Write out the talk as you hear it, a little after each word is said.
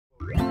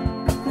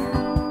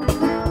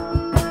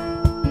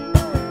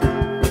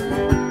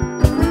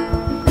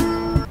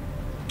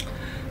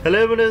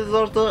Hello, my name is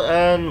WALTR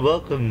and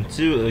welcome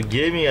to a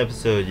gaming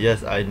episode.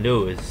 Yes, I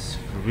know it's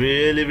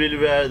really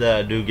rare that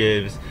I do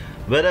games,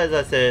 but as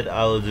I said,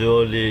 I will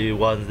do only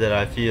ones that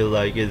I feel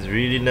like is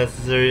really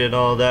necessary and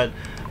all that.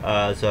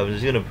 So I'm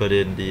just gonna put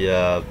in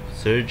the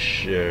search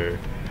here,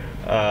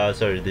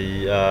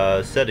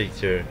 the settings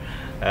here,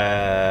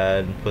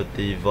 and put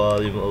the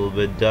volume a little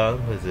bit down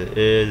because it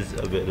is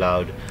a bit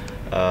loud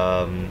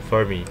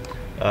for me.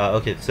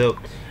 Okay, so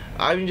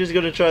I'm just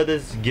gonna try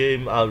this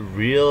game out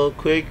real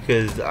quick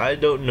because I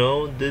don't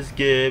know this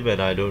game and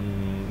I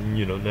don't,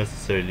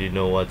 necessarily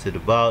know what's it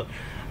about.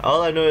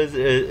 All I know is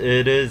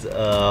it is,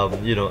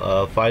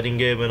 a fighting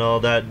game and all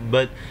that,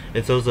 but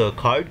it's also a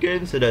card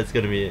game, so that's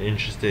gonna be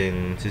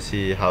interesting to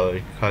see how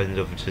it kind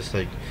of just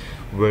like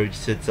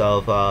works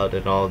itself out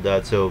and all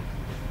that. So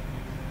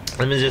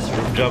let me just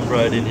jump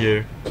right in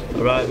here.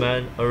 Alright,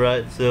 man.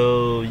 Alright,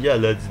 so yeah,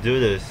 let's do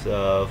this.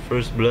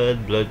 First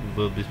blood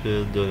will be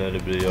spilled, don't let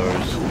it be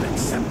yours.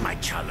 Accept my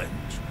challenge.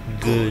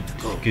 Good.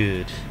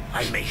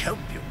 I may help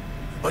you,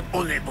 but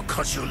only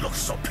because you look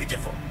so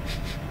pitiful.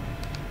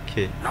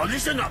 Okay. Now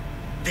listen up.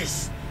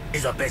 This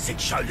is a basic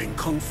Shaolin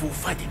Kung Fu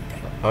fighting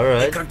deck.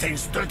 Alright. It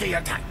contains 30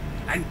 attack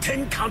and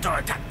 10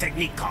 counter-attack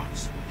technique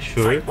cards.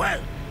 Sure. Fight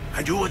well,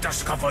 and you will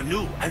discover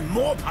new and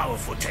more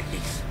powerful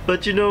techniques.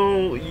 But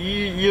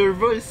your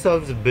voice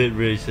sounds a bit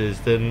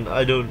racist, and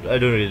I don't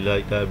really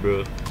like that,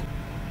 bro.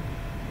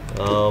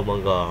 Oh my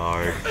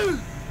god.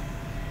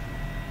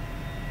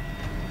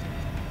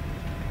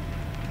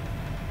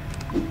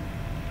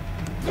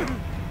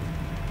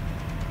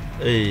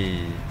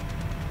 Hey.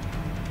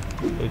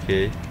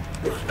 Okay.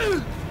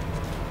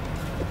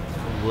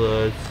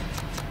 What?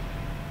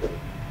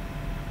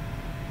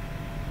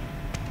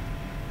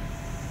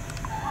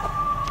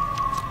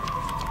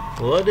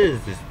 What is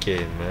this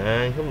game,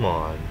 man? Come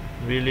on.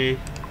 Really?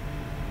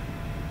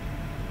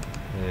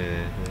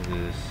 Yeah, let's do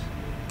this.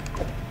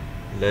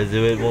 Let's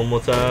do it one more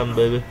time,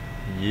 baby.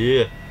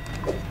 Yeah.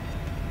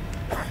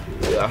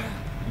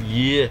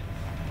 Yeah.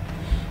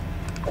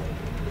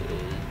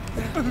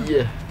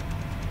 Yeah.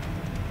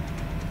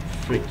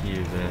 Freak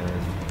you,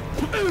 man.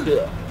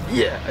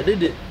 Yeah, I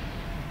did it.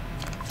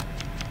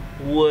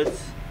 What?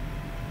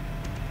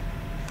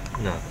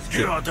 Nah,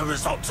 Here are the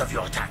results of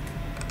your attack.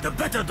 The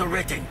better the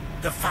rating,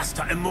 the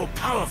faster and more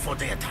powerful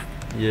the attack.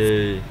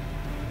 Yay.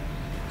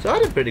 So I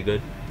did pretty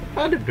good.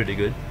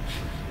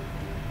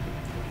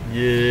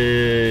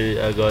 Yay,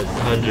 I got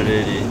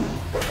 180.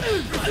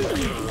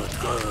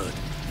 Good.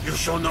 You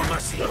show no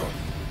mercy.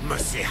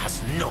 Mercy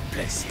has no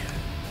place here.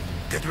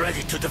 Get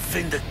ready to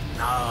defend it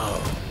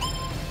now.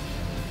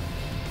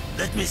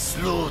 Let me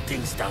slow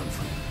things down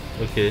for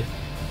you. Okay.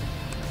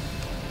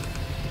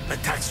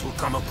 Attacks will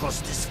come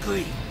across the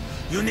screen.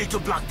 You need to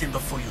block them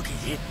before you get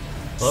hit.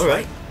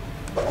 Alright.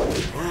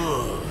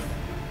 Good.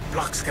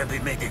 Blocks can be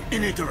made in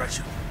any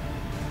direction.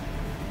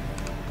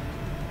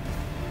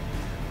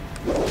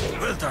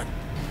 Well done.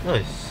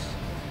 Nice.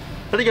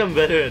 I think I'm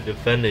better at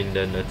defending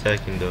than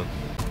attacking though.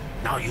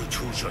 Now you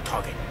choose your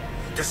target.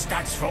 The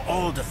stats for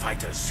all the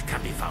fighters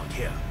can be found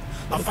here.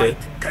 A Okay. fight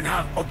can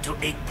have up to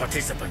 8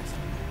 participants.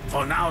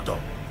 For now though,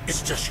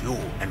 it's just you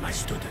and my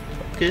student.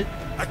 Okay.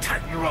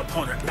 Attack your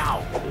opponent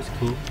now. That's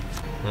cool.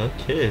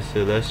 Okay,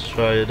 so let's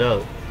try it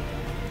out.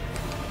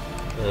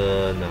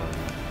 No.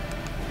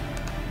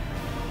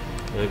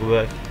 Can I go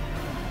back?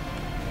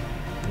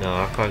 No,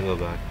 I can't go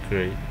back.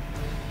 Great.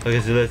 Okay,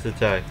 so let's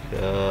attack.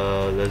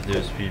 Let's do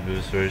a speed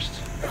boost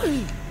first.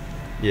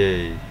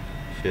 Yay.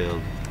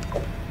 Failed.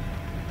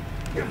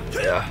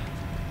 Yeah.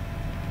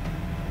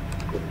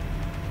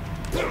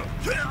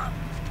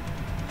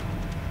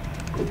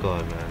 Oh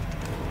god, man.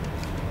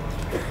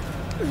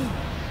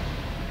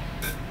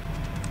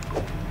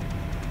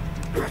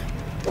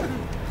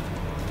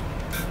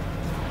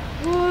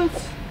 What?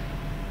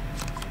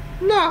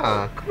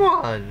 Nah, come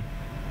on.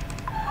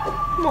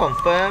 Come on,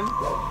 fam.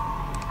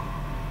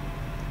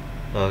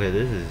 Okay,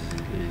 this is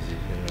easy.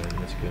 Alright,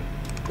 let's go.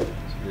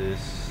 So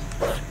this.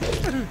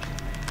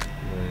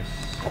 Nice.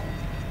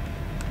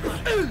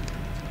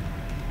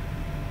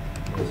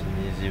 Nice and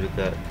easy with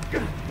that.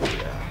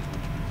 Yeah.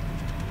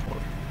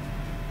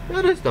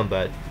 That is not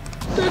bad.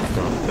 That's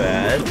not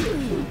bad.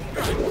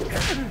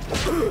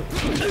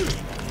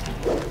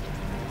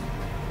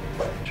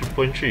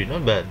 3.3,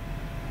 not bad.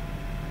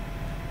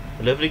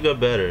 I definitely got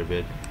better a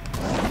bit.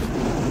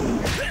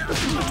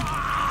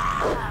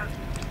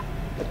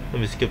 Let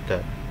me skip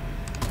that.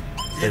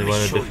 I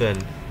want to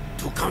defend.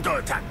 To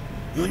counterattack,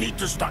 you need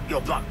to start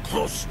your block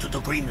close to the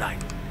green line.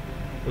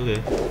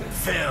 Okay.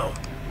 Fail.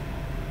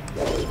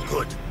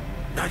 Good.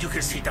 Now you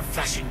can see the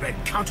flashing red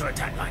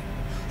counterattack line.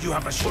 You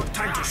have a short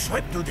time to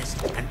swipe through this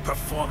and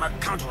perform a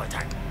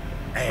counterattack.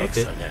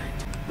 Excellent.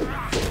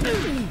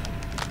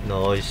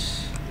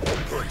 Nice.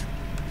 Good.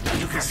 Now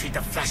you can see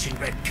the flashing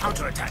red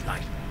counterattack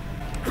line.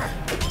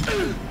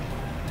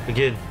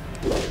 Again.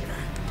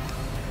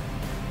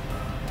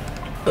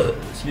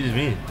 Excuse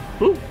me.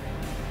 Woo.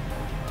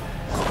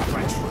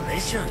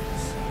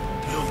 Congratulations.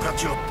 You've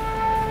got your...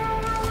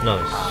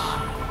 Nice.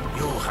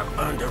 You have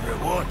earned a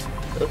reward.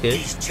 Okay.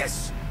 These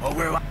chests are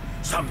where I...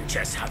 Some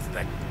just have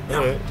been.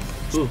 Alright.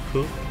 Cool,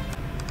 cool.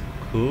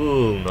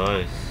 Cool,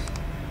 nice.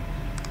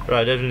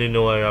 Right, I definitely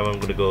know where I'm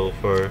gonna go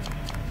for.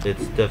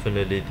 It's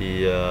definitely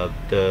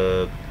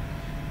the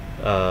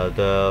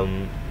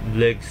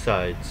leg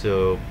side.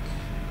 So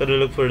gotta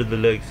look for the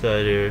leg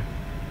side here.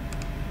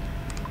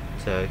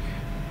 Attack.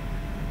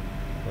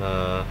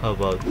 How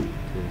about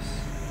this?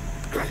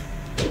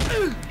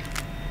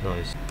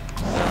 Nice.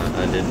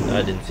 I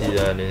didn't see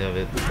that. I didn't have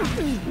it.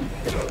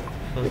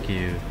 Fuck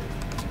you.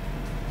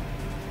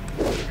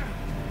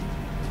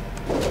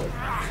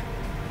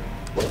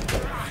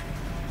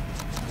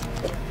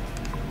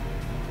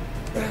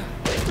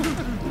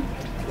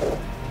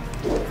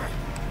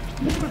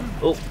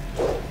 Oh.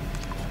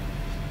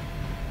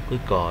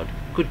 Good God.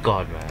 Good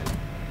God, man.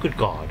 Good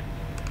God.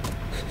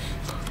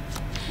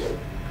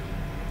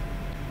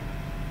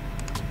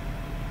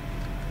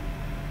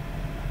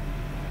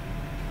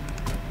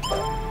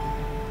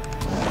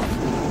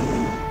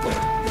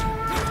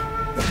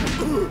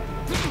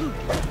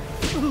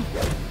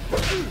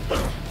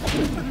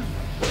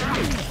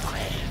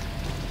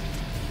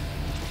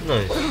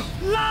 Nice.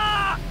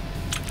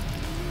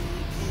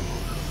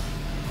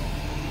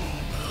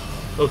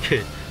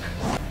 Okay.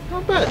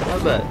 Not bad,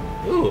 not bad.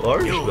 Ooh,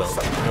 orange belt.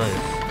 Nice.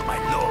 My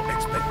low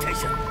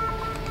expectation.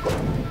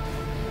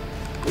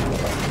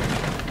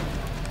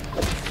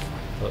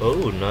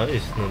 Oh,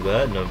 nice. Not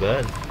bad, not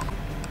bad.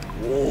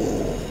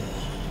 Whoa.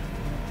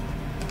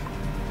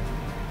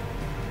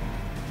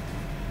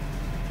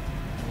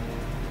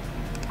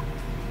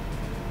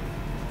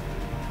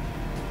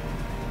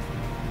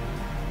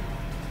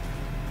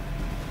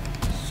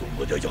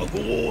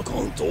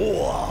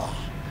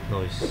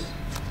 Nice.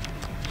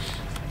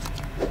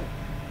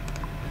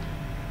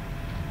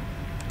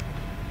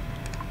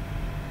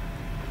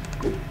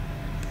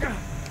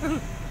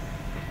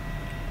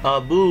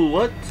 Boo,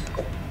 what?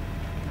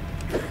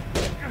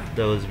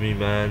 That was me,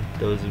 man.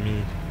 That was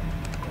me.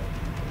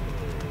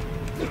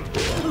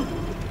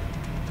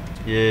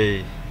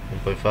 Yay.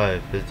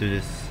 1.5. Let's do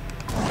this.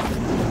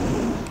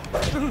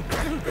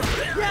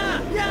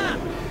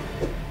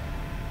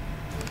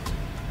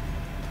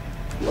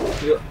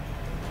 Yeah.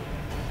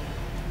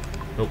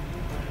 Nope.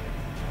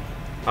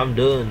 I'm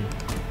done.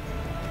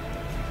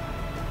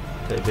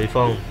 Okay, Bay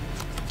Phong.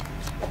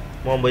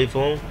 Come on, Bay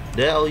Phong.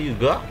 That all you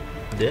got?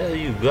 That all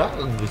you got,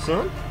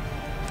 son?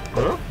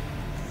 Huh?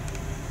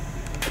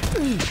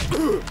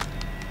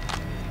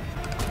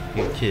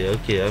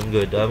 Okay, I'm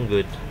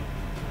good.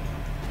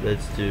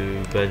 Let's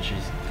do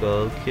Banshee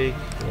Skull Kick.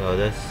 No,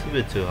 that's a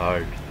bit too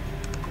hard.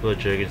 What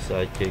Dragon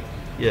Side Kick?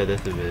 Yeah,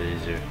 that's a bit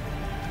easier.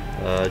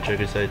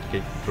 Dragon Side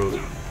Kick throw.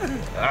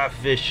 Ah,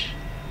 fish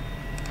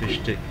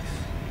sticks.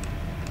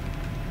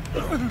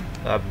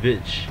 Ah,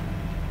 bitch.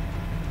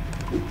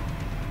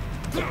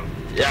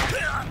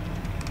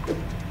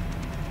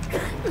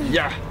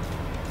 Yeah.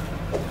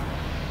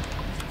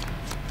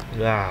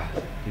 Ah,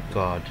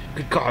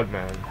 good God,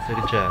 man.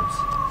 Second chance.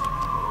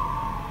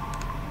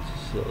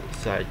 So,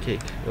 side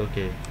kick.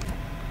 Okay.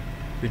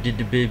 We did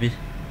the baby.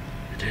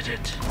 We did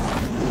it.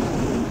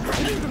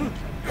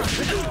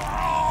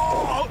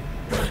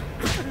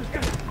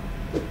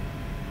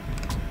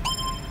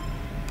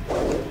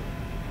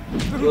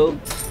 Go.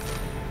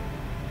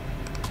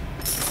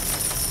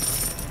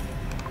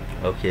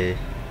 Okay.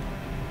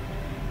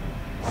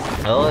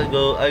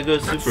 Oh, I go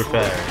super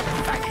fast.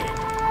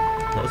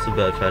 That's a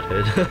bad fat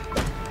head.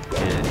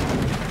 Yeah.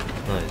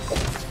 Nice.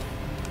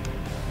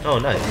 Oh,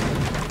 nice.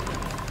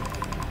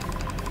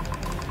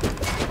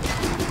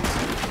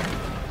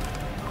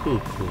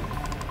 Cool.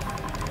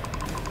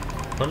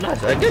 Oh,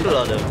 nice. I get a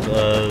lot of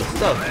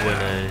stuff when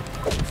I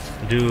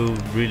do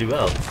really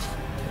well.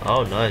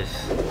 Oh,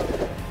 nice.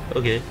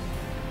 Okay.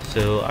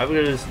 So I'm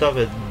gonna stop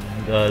at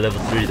level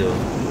 3 though,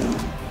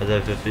 as I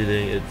have a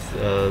feeling it's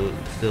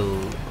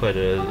still quite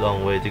a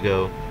long way to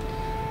go.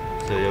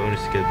 So yeah, I'm gonna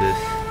skip this.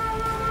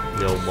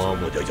 Yo,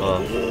 mom.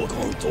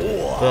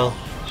 Well,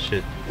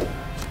 shit.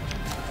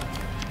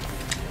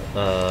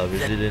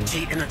 Resilient.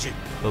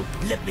 Oh.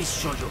 Let me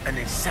show you an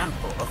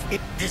example of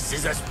it. This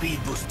is a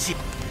speed boost chip.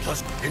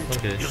 Just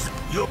Okay.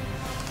 you.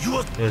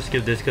 I'm gonna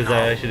skip this because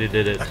I actually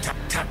did it.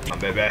 Oh,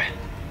 baby.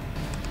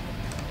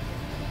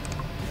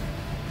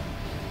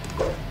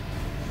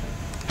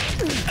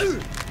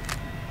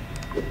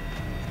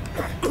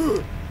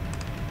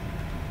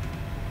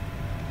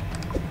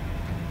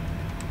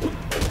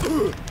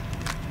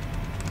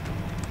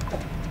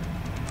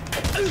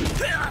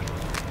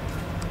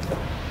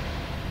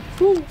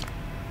 Woo.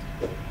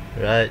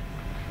 Right.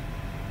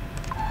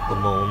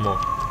 One more.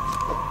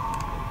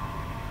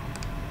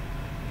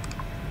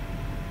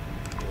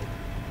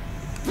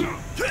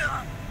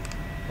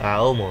 Ah,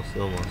 almost.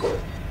 Oh.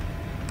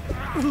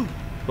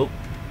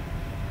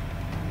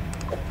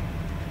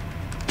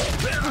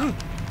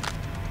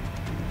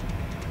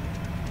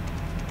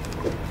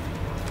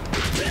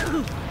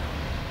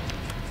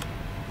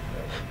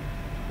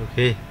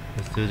 Okay,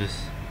 let's do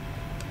this.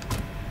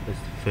 Let's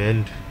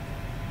defend.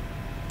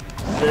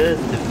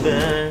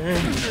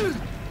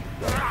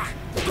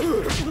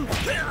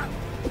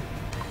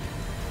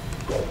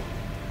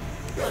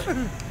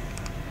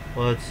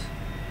 What?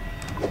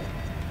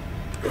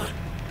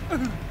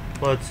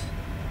 What?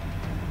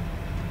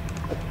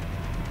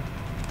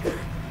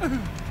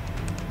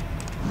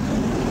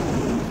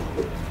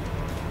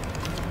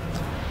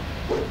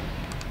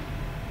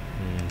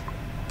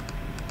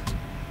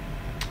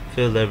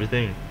 Failed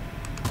everything.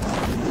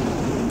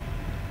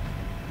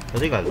 I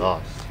think I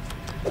lost.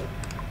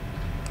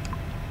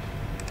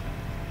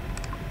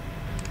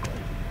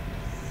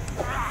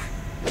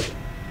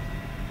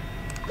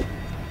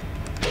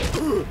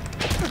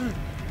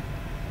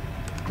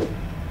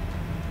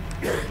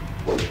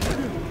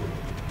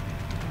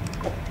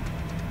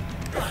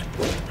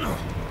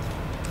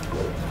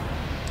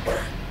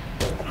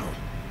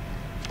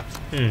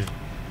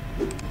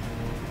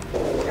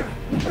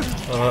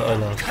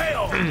 I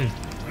lost.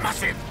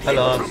 Massive. I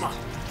lost.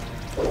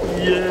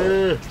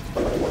 Yeah.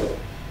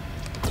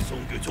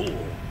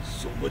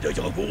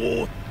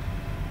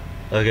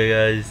 Okay,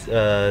 guys.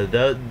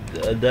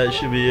 That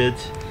should be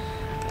it.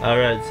 All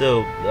right.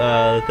 So,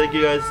 thank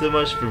you guys so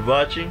much for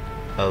watching.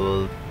 I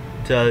will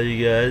tell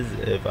you guys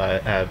if I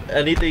have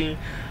anything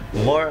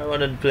more I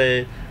want to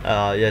play.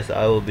 Yes,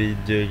 I will be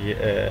doing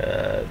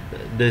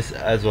this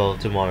as well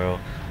tomorrow.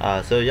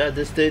 So yeah,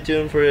 just stay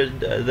tuned for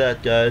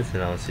that, guys,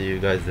 and I'll see you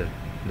guys then.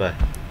 Bye.